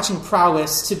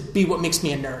prowess to be what makes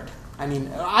me a nerd. I mean,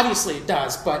 obviously it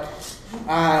does, but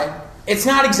it's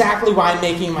not exactly why I'm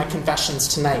making my confessions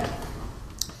tonight.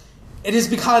 It is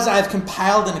because I've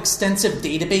compiled an extensive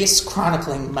database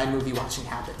chronicling my movie watching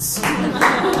habits.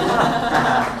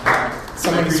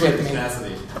 Somebody's with me.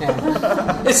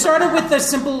 Yeah. It started with a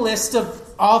simple list of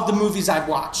all of the movies I've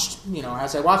watched,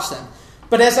 as I watched them.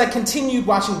 But as I continued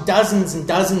watching dozens and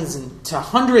dozens and to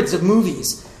hundreds of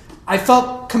movies, I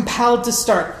felt compelled to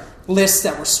start lists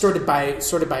that were sorted by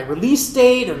release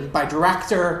date and by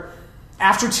director.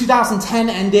 After 2010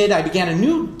 ended, I began a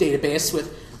new database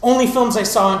with only films I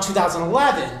saw in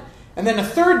 2011, and then a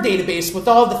third database with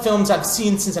all the films I've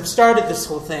seen since I've started this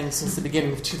whole thing since the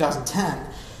beginning of 2010.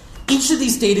 Each of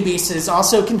these databases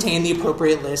also contain the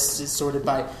appropriate lists sorted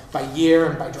by year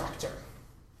and by director.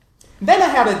 Then I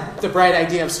had the bright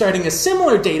idea of starting a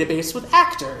similar database with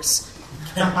actors.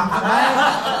 My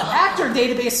actor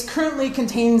database currently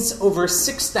contains over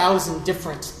 6,000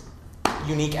 different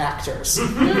unique actors.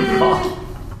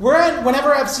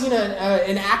 Whenever I've seen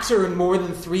an actor in more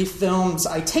than 3 films,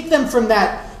 I take them from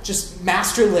that just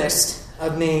master list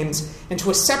of names into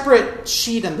a separate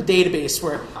sheet on the database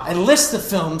where I list the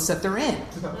films that they're in.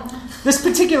 This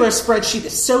particular spreadsheet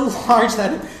is so large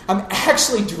that I'm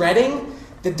actually dreading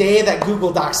the day that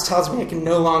Google Docs tells me I can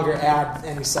no longer add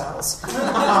any cells.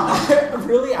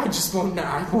 Really, I just won't know.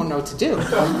 I won't know what to do.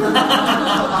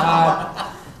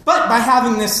 But by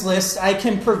having this list, I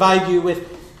can provide you with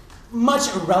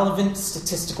much irrelevant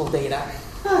statistical data.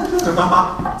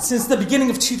 Since the beginning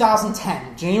of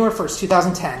 2010, January 1st,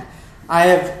 2010, I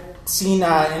have seen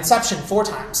Inception 4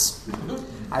 times.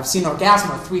 I've seen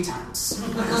Orgasmo 3 times.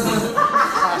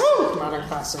 Modern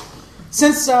classic.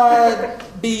 Since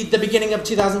the beginning of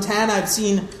 2010, I've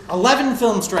seen 11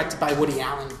 films directed by Woody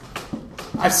Allen.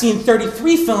 I've seen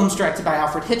 33 films directed by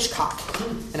Alfred Hitchcock.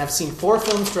 And I've seen 4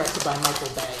 films directed by Michael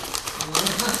Bay.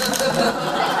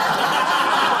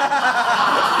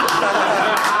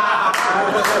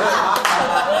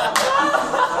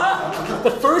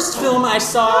 The first film I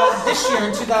saw this year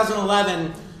in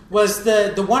 2011 was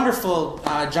the wonderful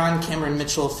John Cameron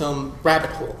Mitchell film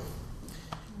Rabbit Hole.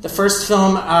 The first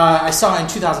film I saw in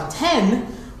 2010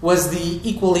 was the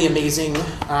equally amazing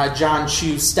John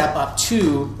Chu Step Up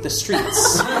 2, The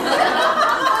Streets.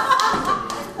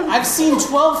 I've seen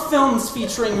 12 films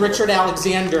featuring Richard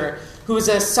Alexander, who is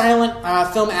a silent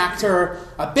film actor,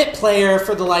 a bit player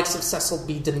for the likes of Cecil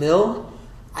B. DeMille.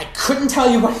 I couldn't tell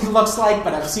you what he looks like,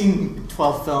 but I've seen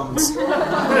 12 films.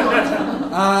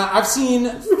 I've seen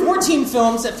 14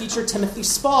 films that feature Timothy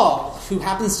Spall, who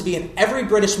happens to be in every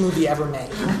British movie ever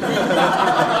made.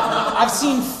 I've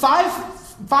seen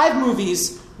five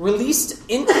movies released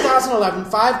in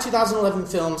 2011, 5 2011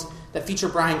 films that feature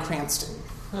Bryan Cranston.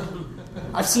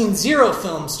 I've seen 0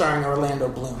 films starring Orlando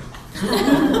Bloom.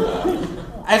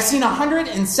 I've seen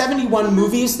 171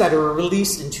 movies that were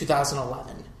released in 2011.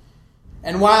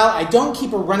 And while I don't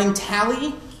keep a running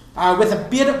tally, with a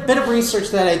bit of research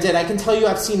that I did, I can tell you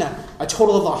I've seen a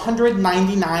total of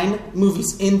 199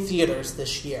 movies in theaters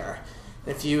this year.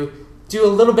 If you do a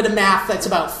little bit of math, that's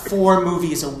about 4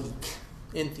 movies a week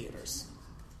in theaters.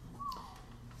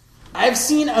 I've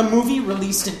seen a movie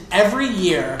released in every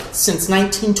year since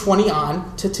 1920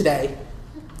 on to today,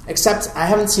 except I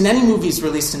haven't seen any movies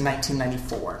released in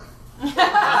 1994.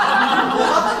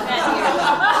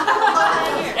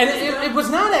 And it was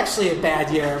not actually a bad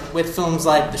year, with films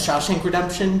like The Shawshank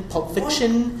Redemption, Pulp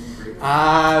Fiction,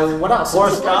 What else?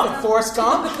 Forrest Gump. Forrest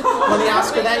Gump won the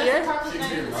Oscar that year.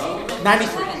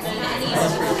 93.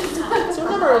 So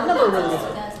number really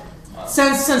good.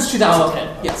 Since 2000. Okay.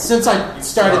 Yeah, since I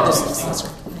started this list.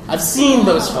 I've seen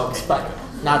those folks, but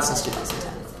not since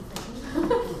 2010.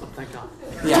 Thank God.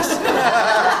 Yes.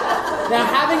 Now,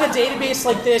 having a database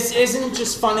like this isn't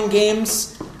just fun and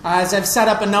games, as I've set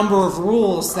up a number of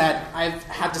rules that I've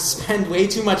had to spend way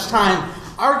too much time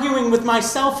arguing with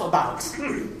myself about.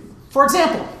 For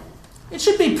example, it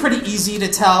should be pretty easy to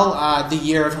tell the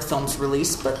year of a film's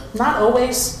release, but not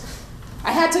always.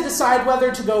 I had to decide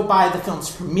whether to go by the film's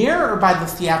premiere or by the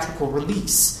theatrical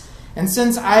release. And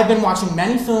since I've been watching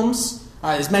many films,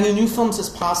 as many new films as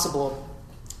possible,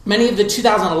 many of the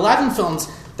 2011 films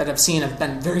that I've seen have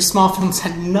been very small films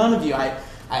that none of you, I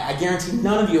guarantee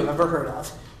none of you have ever heard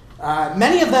of.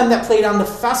 Many of them that played on the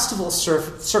festival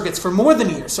circuits for more than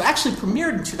a year, so actually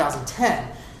premiered in 2010.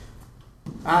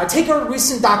 Take a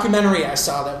recent documentary I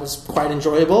saw that was quite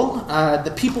enjoyable,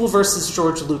 The People vs.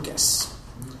 George Lucas.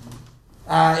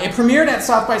 It premiered at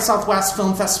South by Southwest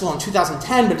Film Festival in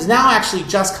 2010, but is now actually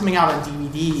just coming out on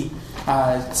DVD.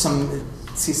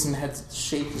 See some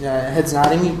heads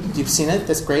nodding. You've seen it.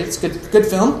 That's great. It's good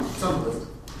film.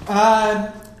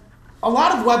 A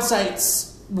lot of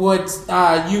websites would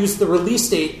use the release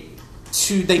date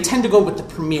they tend to go with the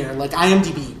premiere, like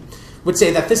IMDb would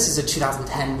say that this is a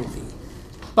 2010 movie.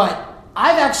 But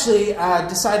I've actually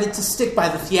decided to stick by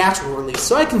the theatrical release,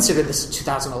 so I consider this a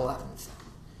 2011 film.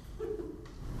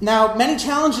 Now, many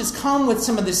challenges come with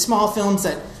some of the small films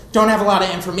that don't have a lot of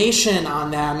information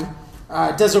on them.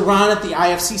 Does a run at the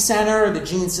IFC Center or the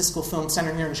Gene Siskel Film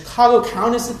Center here in Chicago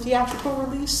count as a theatrical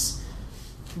release?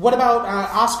 What about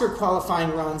Oscar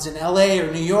qualifying runs in LA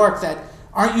or New York that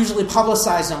aren't usually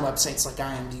publicized on websites like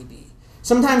IMDb?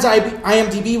 Sometimes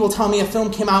IMDb will tell me a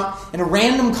film came out in a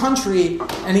random country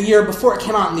and a year before it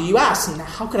came out in the US, and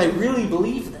how could I really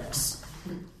believe this?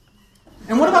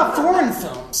 And what about foreign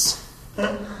films?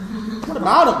 What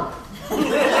about them?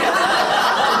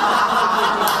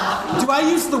 Do I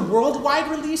use the worldwide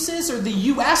releases or the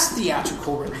US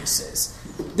theatrical releases?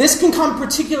 This can come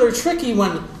particularly tricky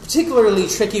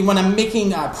when I'm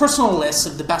making personal lists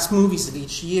of the best movies of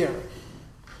each year.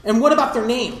 And what about their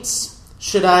names?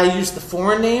 Should I use the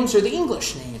foreign names or the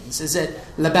English names? Is it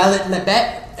La Belle et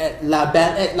La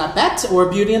Bête or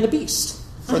Beauty and the Beast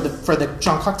for the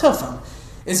Jean Cocteau film?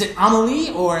 Is it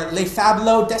Amélie or Les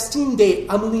Fabulosos Destins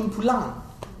d'Amélie Poulain?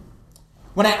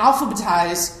 When I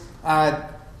alphabetize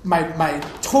my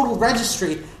total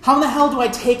registry, how in the hell do I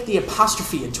take the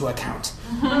apostrophe into account?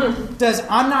 Does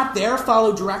I'm Not There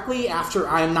follow directly after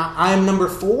I am number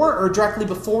 4 or directly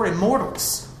before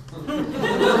Immortals?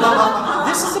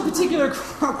 This is a particular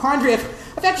quandary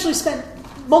I've actually spent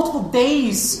multiple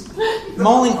days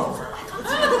mulling over.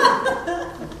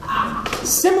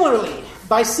 Similarly,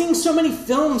 by seeing so many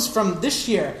films from this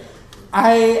year,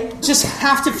 I just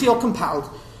have to feel compelled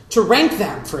to rank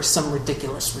them for some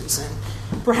ridiculous reason.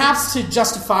 Perhaps to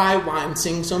justify why I'm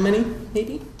seeing so many,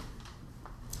 maybe.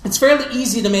 It's fairly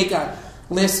easy to make a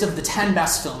list of the 10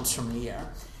 best films from the year.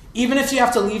 Even if you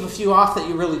have to leave a few off that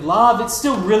you really love, it's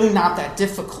still really not that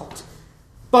difficult.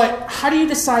 But how do you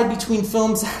decide between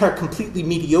films that are completely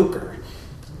mediocre?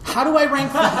 How do I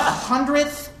rank the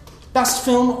 100th best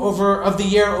film of the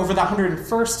year over the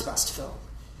 101st best film?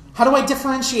 How do I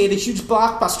differentiate a huge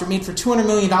blockbuster made for $200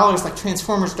 million like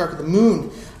Transformers Dark of the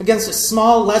Moon against a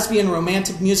small lesbian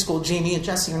romantic musical, Jamie and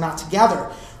Jessie Are Not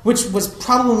Together, which was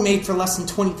probably made for less than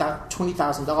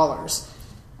 $20,000?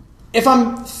 If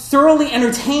I'm thoroughly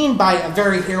entertained by a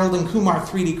very Harold and Kumar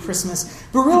 3D Christmas,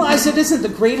 but realize it isn't the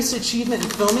greatest achievement in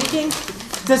filmmaking,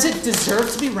 does it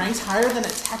deserve to be ranked higher than a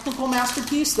technical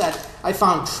masterpiece that I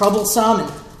found troublesome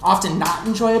and often not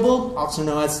enjoyable, also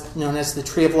known as The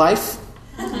Tree of Life?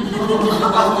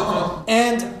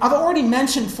 And I've already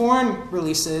mentioned foreign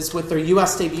releases with their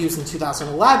US debuts in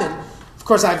 2011. Of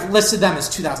course, I've listed them as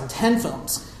 2010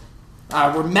 films,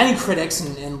 where many critics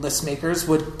and list makers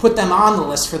would put them on the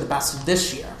list for the best of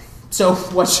this year. So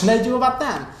what should I do about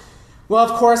them? Well,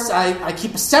 of course, I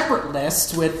keep a separate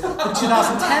list with the 2010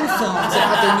 films that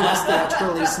had their US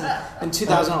theatrical release in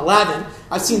 2011.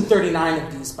 I've seen 39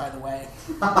 of these, by the way.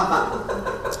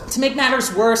 To make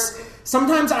matters worse,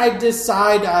 sometimes I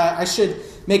decide I should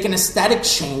make an aesthetic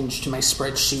change to my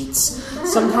spreadsheets.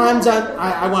 Sometimes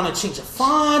I want to change a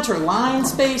font or line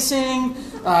spacing.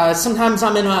 Sometimes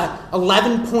I'm in a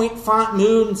 11-point font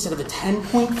mood instead of a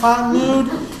 10-point font mood.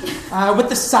 With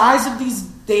the size of these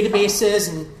databases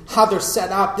and how they're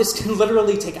set up, this can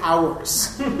literally take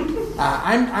hours.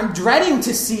 I'm dreading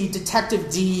to see Detective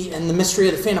D and the Mystery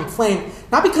of the Phantom Flame,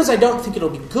 not because I don't think it'll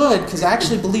be good, because I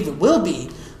actually believe it will be,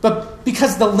 but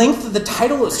because the length of the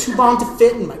title is too long to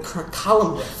fit in my current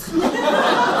column width.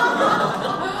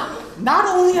 Not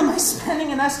only am I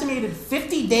spending an estimated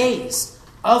 50 days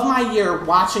of my year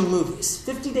watching movies,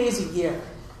 50 days a year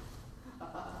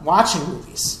watching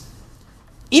movies,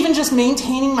 even just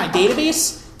maintaining my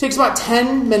database takes about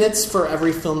 10 minutes for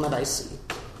every film that I see,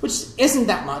 which isn't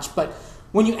that much, but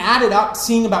when you add it up,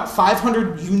 seeing about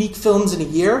 500 unique films in a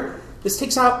year, this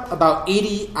takes out about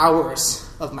 80 hours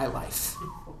of my life.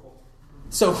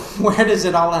 So where does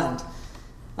it all end?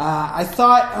 I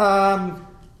thought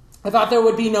there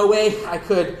would be no way I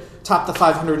could top the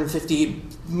 550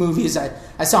 movies I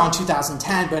saw in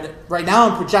 2010, but right now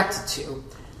I'm projected to.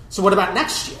 So what about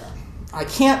next year? I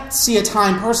can't see a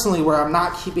time personally where I'm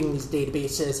not keeping these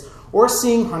databases or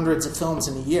seeing hundreds of films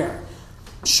in a year.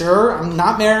 Sure, I'm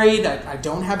not married, I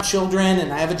don't have children,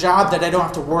 and I have a job that I don't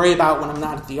have to worry about when I'm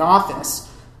not at the office.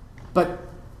 But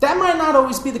that might not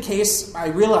always be the case, I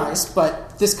realize,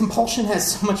 but this compulsion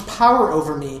has so much power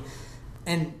over me.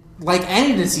 And like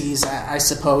any disease, I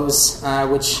suppose,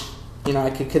 which, I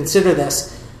could consider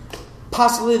this,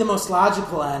 possibly the most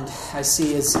logical end I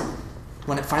see is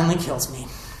when it finally kills me.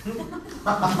 Aaron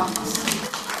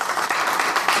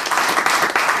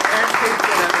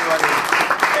Pinkston, everybody.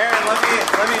 Aaron, let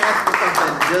me ask you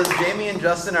something. Does Jamie and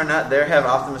Justin Are Not There have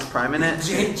Optimus Prime in it?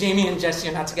 Jamie and Jesse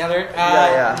are not together?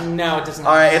 Yeah. No, it doesn't.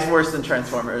 All right, it's worse than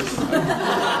Transformers.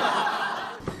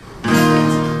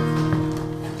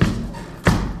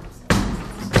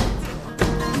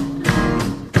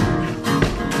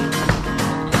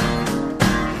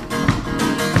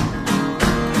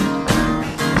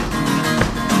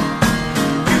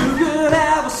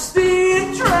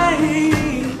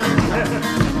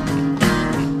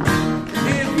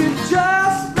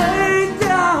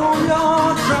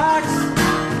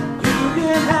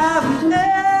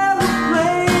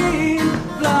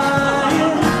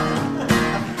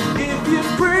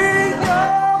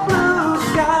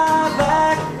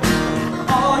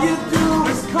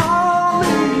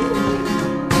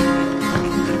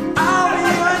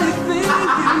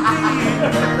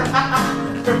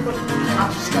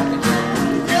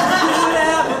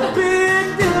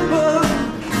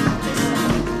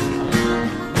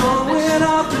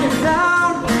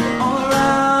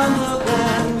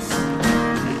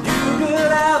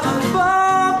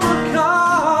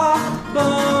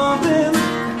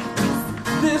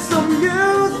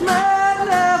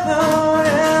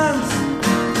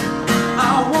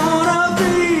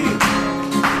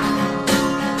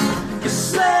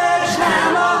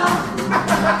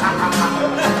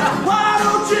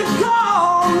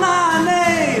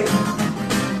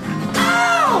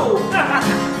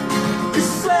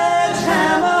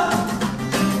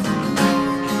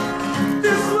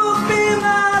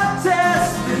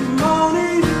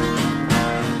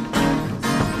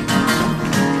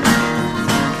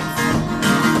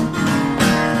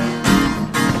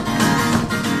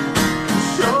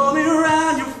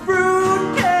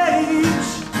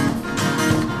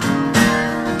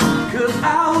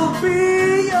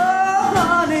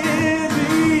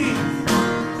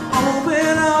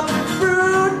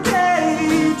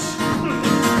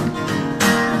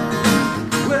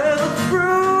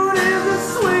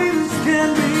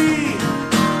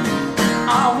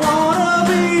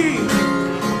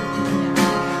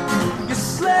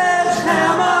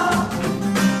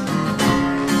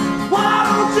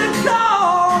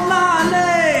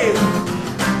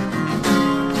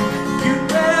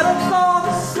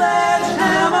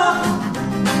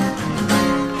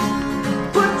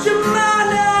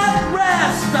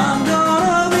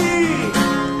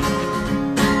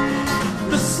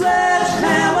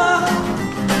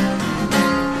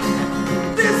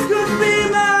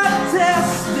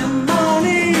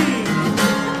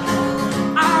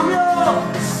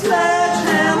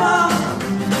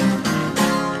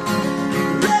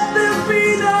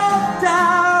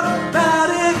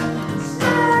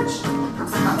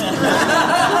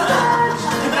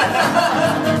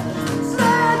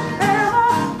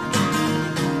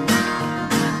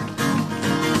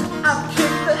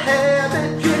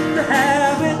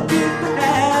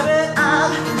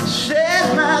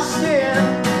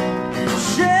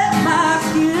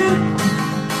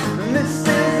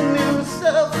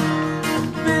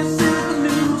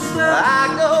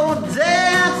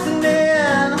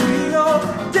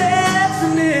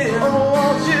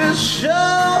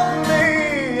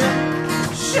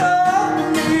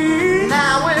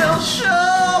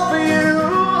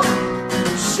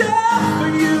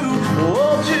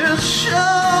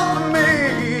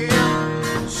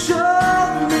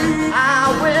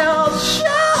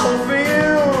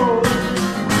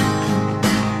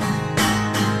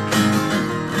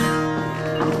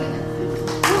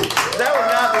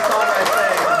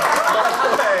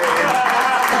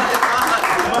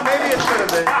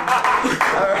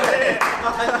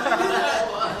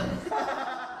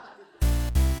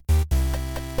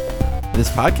 This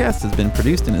podcast has been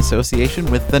produced in association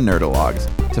with the Nerdologues.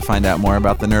 To find out more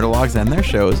about the Nerdologues and their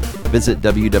shows, visit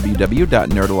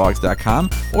www.nerdologues.com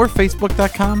or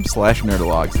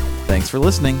facebook.com/nerdologues. Thanks for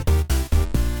listening.